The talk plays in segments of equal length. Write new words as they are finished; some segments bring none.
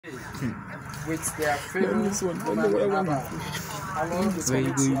with their fellow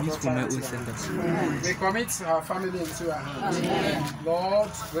we commit our family into our hands.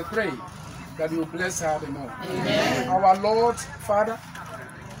 Lord, we pray that you bless her the more. Our Lord, Father,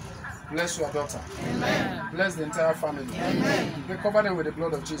 bless your daughter. Amen. Bless the entire family. Amen. We cover them with the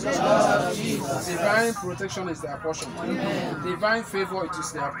blood of Jesus Christ. Divine protection is their portion. Amen. Divine favor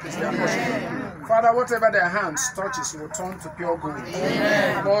is their portion. Amen. Father, whatever their hands touches will turn to pure gold.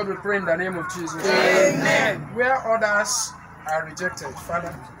 Amen. Lord, we pray in the name of Jesus. Amen. Where others are rejected,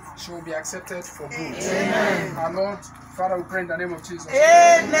 Father, she will be accepted for good. Amen. Our Lord, Father, we pray in the name of Jesus.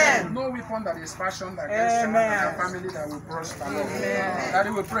 Amen. No weapon that is fashioned against her and her family that will prosper. That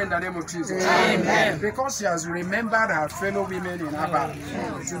we will pray in the name of Jesus. Amen. Because she has remembered her fellow women in Abala.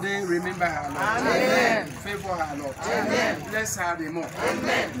 Today, remember her, Lord. Amen. Favor her, Lord. Amen. Bless her the more.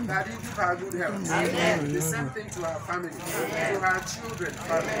 Amen. That it give her good health. Amen. The same thing to her family, to her children,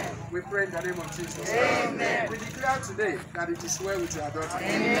 Father. We pray in the name of Jesus. Amen. We declare today that it is well with her daughter.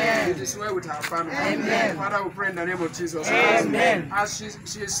 Amen. It is well with her family. Amen. Father, we pray in the name of Jesus. Amen. As she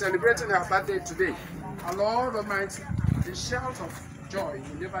is celebrating her birthday today, our Lord Almighty, the shout of joy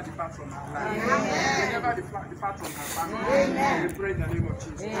will never depart from her life. Will never depart from her family. Amen. We pray in the name of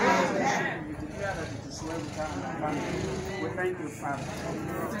Jesus. Amen. We declare that it is well with her and her family. We thank you, Father.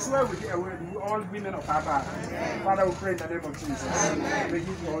 It is well with all women of our Father. Father, we pray in the name of Jesus. We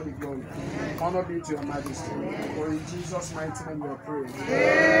give you all the glory. Honor be to your majesty. For in Jesus' mighty name we pray.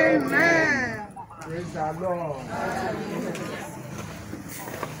 Amen. Praise the Lord.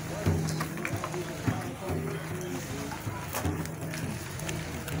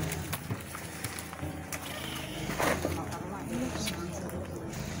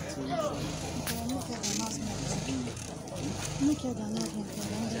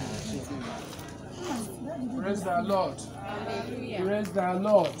 Praise the Lord. Praise the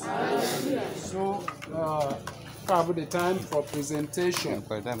Lord. So, probably the time for presentation.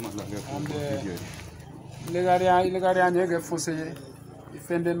 And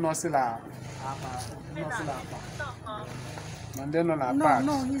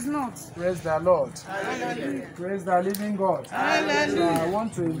no, he's not. Praise the Lord. Hallelujah. Praise the living God. Hallelujah. So I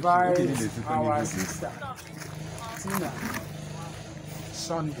want to invite our sister Tina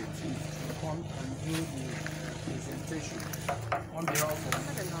Sunday to come and do the presentation on behalf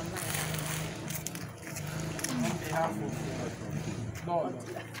of Lord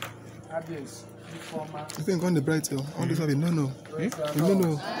Abiyesi. You can go on the bright hill. All this have no.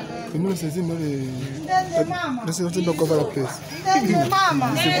 No. Says no. This is not cover a place. You're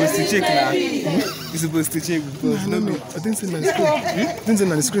supposed to check now. You're supposed to check because no. I didn't see my screen. Didn't see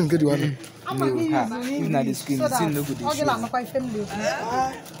my screen. Get you one. No, even at the screen, you see nobody.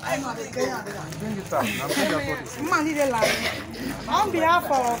 On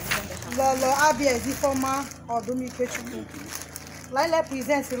behalf of Lolo Abiyesi, former Odumi Kechu, Laila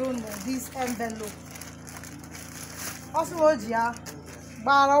presents this envelope. Also, Ojia,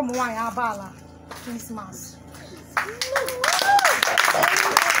 Bala Mwaya Abala, Christmas.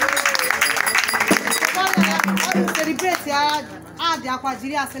 Celebrate ya, the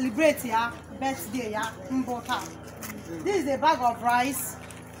Aquajiria celebrate ya birthday ya Mbota. This is a bag of rice,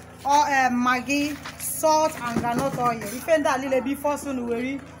 or Maggi, salt and granite oil. We find that little before soon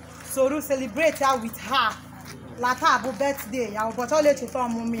we so to celebrate ya with her. Lata birthday ya but all to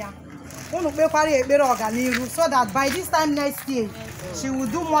form mumia. So that by this time next year she will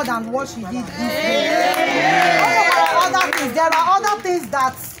do more than what she did this year. There are other things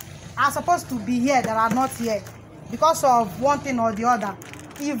that are supposed to be here that are not here because of one thing or the other.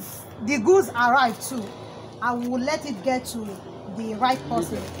 If the goods arrive too, I will let it get to the right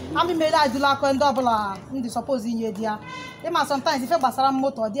person. I mean, I do like when double in the supposing year. Sometimes if you have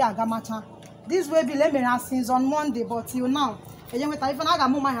motor, they are gamacha. This way be let me since on Monday, but till now, even I got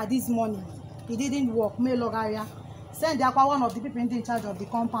my this morning, it didn't work. Me logaria send the one of the people in charge of the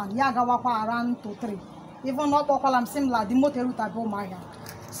compound. Yaga wapa around to 3. Even not while I'm similar, the motor route I go my.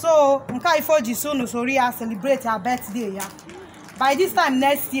 So Nkai for Jisunu Soria celebrate her birthday. Yeah. By this time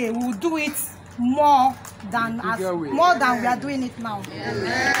next year, we will do it more than we are doing it now.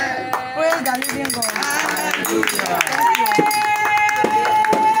 Yeah. Praise the living God. Hallelujah.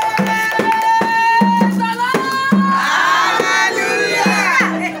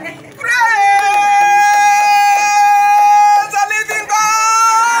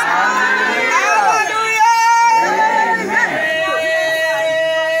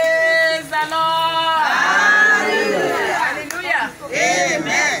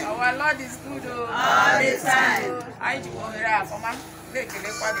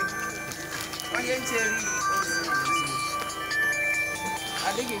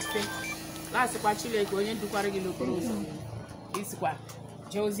 adịghị mfe na-asịkwa Chineke onye ndukwara gị n'okporo ụzọ isikwa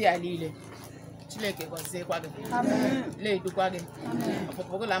jee ozi ya niile Chineke gọziekwa gị na-edukwa gị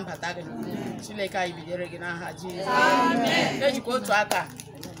ọpụpụ gị na mbata gị Chineke anyị bidoro gị n'aha Jizọs ejikwa otu aka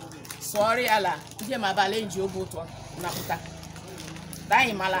sụọrọ ya ala ndị ma abalị nji obi ụtọ napụta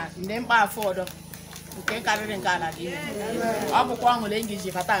anyị mara ndị mkpa afọ ọdọ nke karịrị nke ala gị ọ bụkwa ọṅụ na enyi ji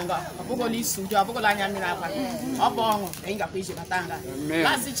bata nga ọ bụghị n'isi ụjọ ọ bụghị anya mmiri akwa ọ bụ ọṅụ na enyi gakwa iji bata nga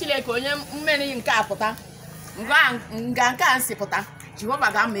masị Chineke onye mmeri nke a pụta nga nke a nsị pụta Jehova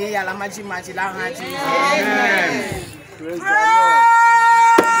ga-amee ya la maji la ha ji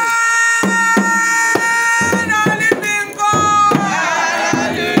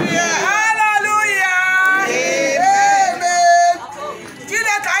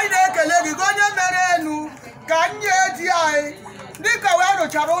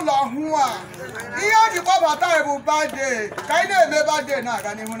chara ụlọ hụ a ihe o ji kpọbata bụ bade ka anyị na-eme bade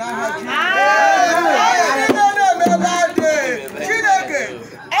na-aga n'ihu n'aha Jizọs na-eme bade Chineke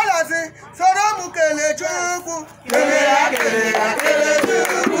ọ na-asị soro m kelee Chukwu kelee ya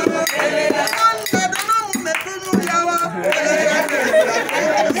Chukwu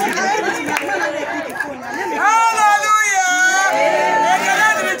haleluya ekele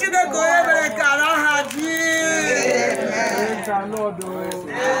dịrị Chineke onye mere ka n'aha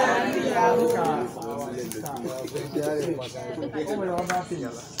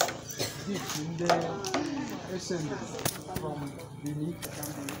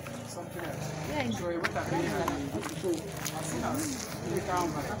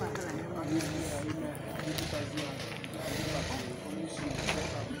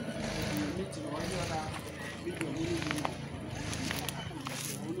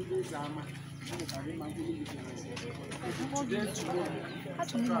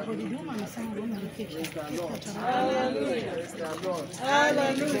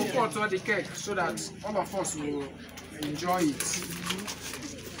Cut the cake so that all of us will enjoy it.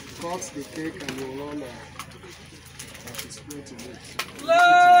 Cut the cake and we'll all participate in it.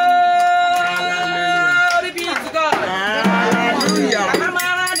 Glory be to God. Hallelujah.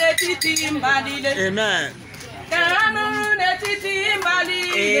 Amen.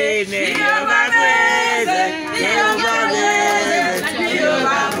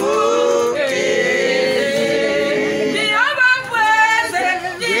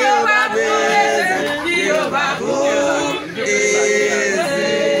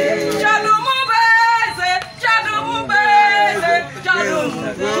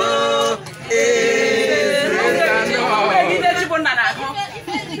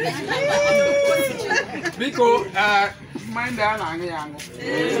 Because mind that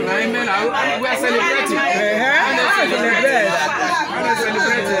we are celebrating.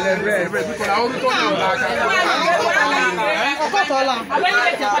 Celebrate. Because I will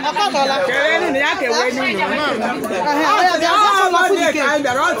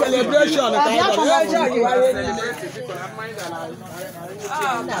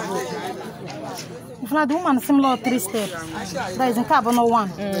The woman similar 3 steps. That is in carbon 1,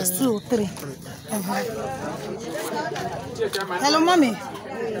 2, 3. Hello, mommy.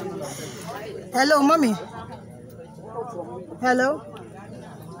 Hello, mommy. Hello.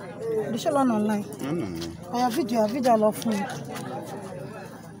 The show on online. I have video of me.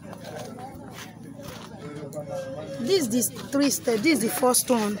 This is 3 steps. This is the first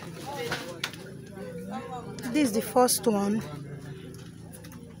one. This is the first one.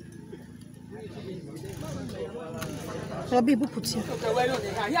 Then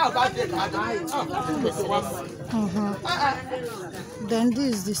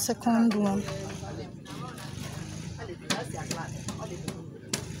this is the second one.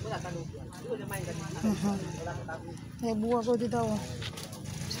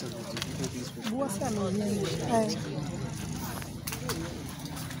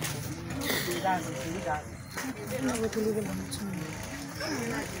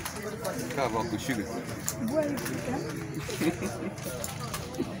 Acaba com sugar.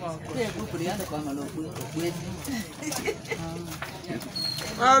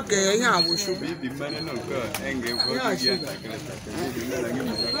 Okay, yeah, we should be.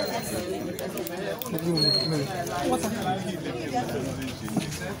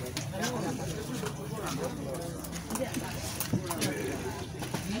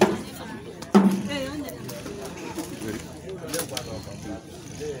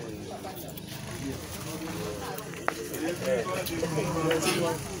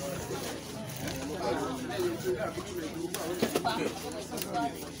 Your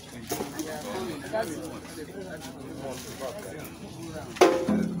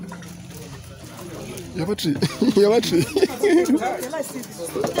battery. Your battery.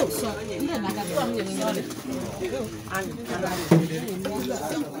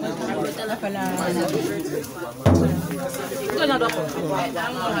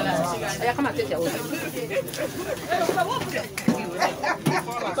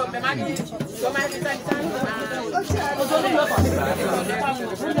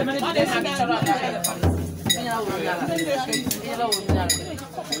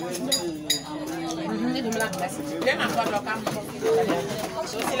 Dia nak buat lokam.